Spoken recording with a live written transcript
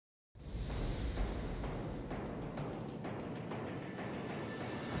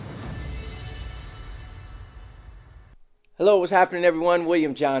Hello, what's happening everyone?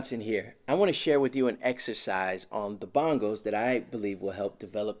 William Johnson here. I want to share with you an exercise on the bongos that I believe will help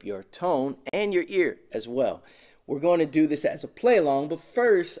develop your tone and your ear as well. We're going to do this as a play along, but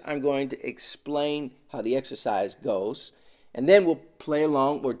first I'm going to explain how the exercise goes, and then we'll play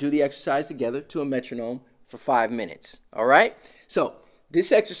along or do the exercise together to a metronome for 5 minutes. All right? So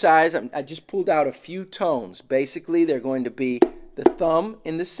this exercise, I just pulled out a few tones. Basically, they're going to be the thumb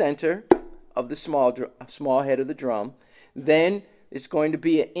in the center of the small head of the drum. Then it's going to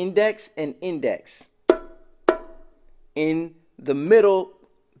be an index and index in the middle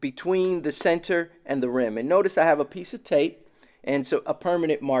between the center and the rim. And notice I have a piece of tape and so a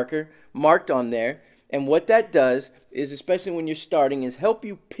permanent marker marked on there. And what that does is, especially when you're starting, is help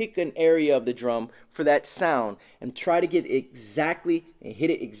you pick an area of the drum for that sound and try to get exactly and hit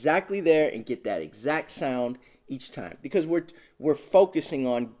it exactly there and get that exact sound each time, because we're focusing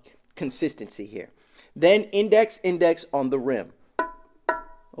on consistency here. Then index, index on the rim.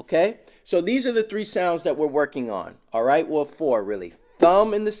 Okay? So these are the 3 sounds that we're working on. All right? Well, 4 really.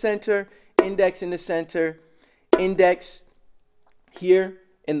 Thumb in the center, index in the center, index here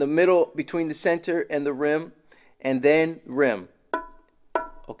in the middle between the center and the rim, and then rim.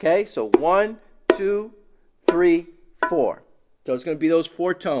 Okay? So 1, 2, 3, 4. So it's going to be those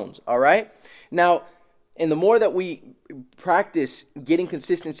 4 tones. All right? Now, and the more that we practice getting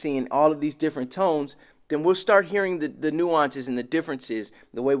consistency in all of these different tones, then we'll start hearing the nuances and the differences,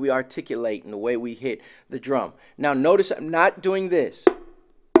 the way we articulate and the way we hit the drum. Now notice I'm not doing this.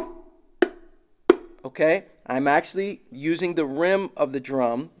 Okay? I'm actually using the rim of the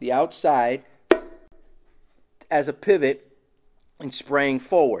drum, the outside, as a pivot and spraying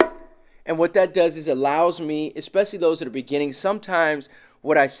forward. And what that does is allows me, especially those that are beginning, sometimes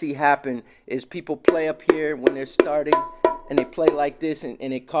what I see happen is people play up here when they're starting and they play like this, and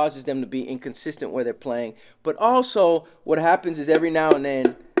it causes them to be inconsistent where they're playing. But also what happens is every now and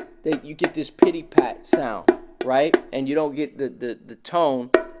then you get this pity-pat sound, right? And you don't get the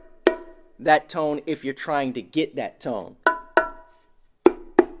tone, that tone, if you're trying to get that tone.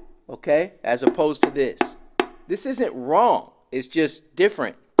 Okay? As opposed to this. This isn't wrong. It's just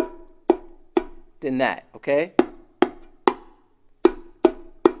different than that, okay?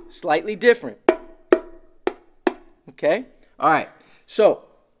 Slightly different. Okay? All right. So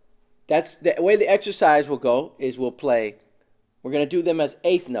that's the way the exercise will go. Is we're going to do them as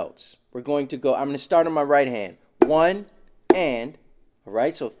 1/8 notes. We're going to go, I'm going to start on my right hand. 1 and, all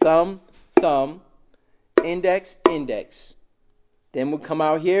right? So thumb, thumb, index, index. Then we'll come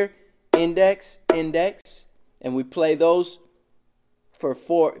out here, index, index, and we play those for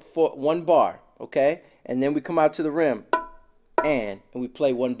 1 bar, okay? And then we come out to the rim. And we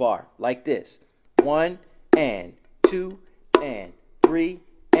play 1 bar like this. 1 and 2 and 3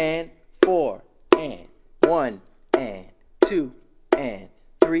 and 4 and 1 and 2 and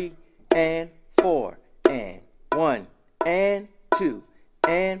 3 and 4 and 1 and 2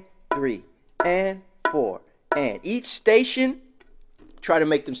 and 3 and 4. And each station, try to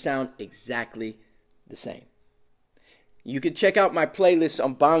make them sound exactly the same. You can check out my playlist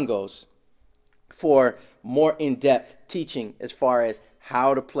on bongos for more in-depth teaching as far as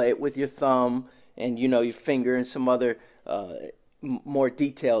how to play it with your thumb and, you know, your finger and some other more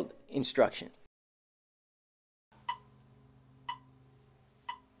detailed instruction.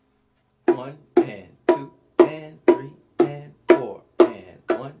 1 and 2 and 3 and 4 and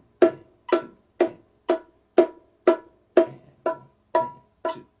 1 and 2 and 1 and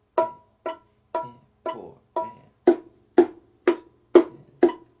 2 and 4 and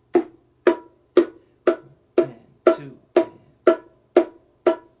 2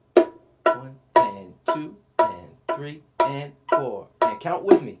 1 and 2 and 3 and 4 and count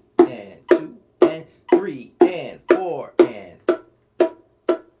with me, and 2 and 3 and 4 and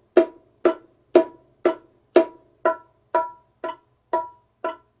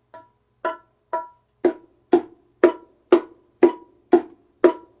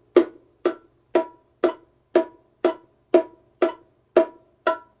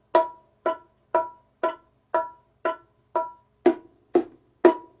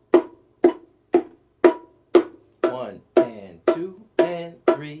 1 and 2 and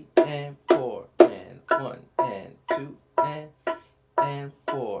 3 and 4 and 1 and 2 and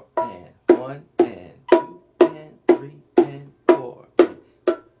 4 and 1 and 2 and 3 and 4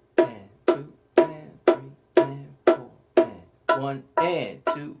 and 2 and 3 and 4 and 1 and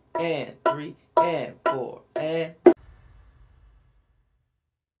 2 and 3 and 4 and